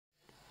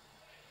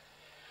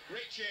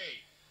Ritchie,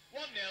 1-0.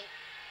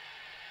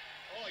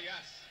 Oh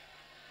yes,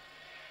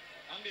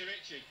 Andy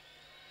Ritchie.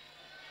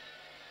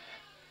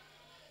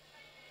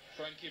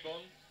 Frankie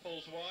Bunn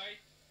pulls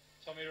wide.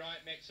 Tommy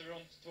Wright makes a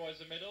run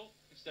towards the middle.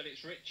 Instead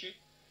it's Ritchie.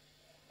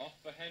 Off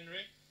for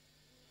Henry.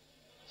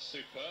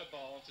 Superb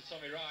ball onto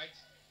Tommy Wright.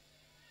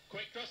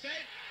 Quick cross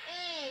in.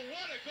 Oh,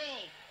 what a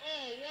goal!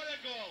 Oh, what a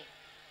goal!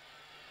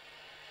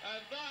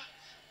 And that,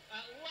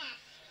 at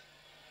last,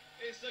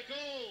 is the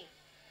goal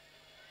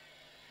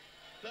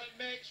that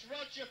makes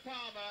Roger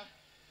Palmer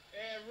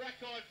a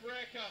record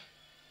breaker.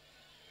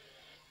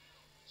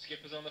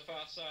 Skipper's on the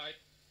far side.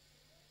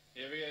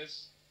 Here he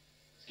is.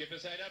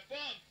 Skipper's header.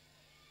 Bunn!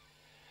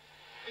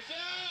 It's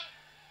there!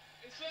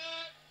 It's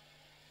there!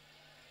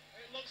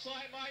 It looks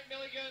like Mike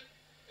Milligan,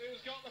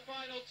 who's got the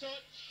final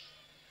touch.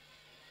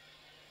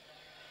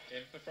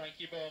 In for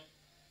Frankie Bunn.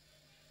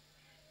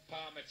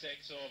 Palmer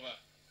takes over.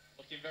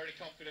 Looking very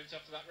confident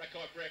after that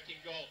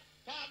record-breaking goal.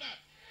 Palmer!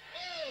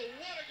 Oh,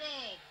 what a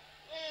goal!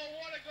 Oh,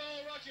 what a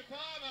goal, Roger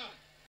Palmer!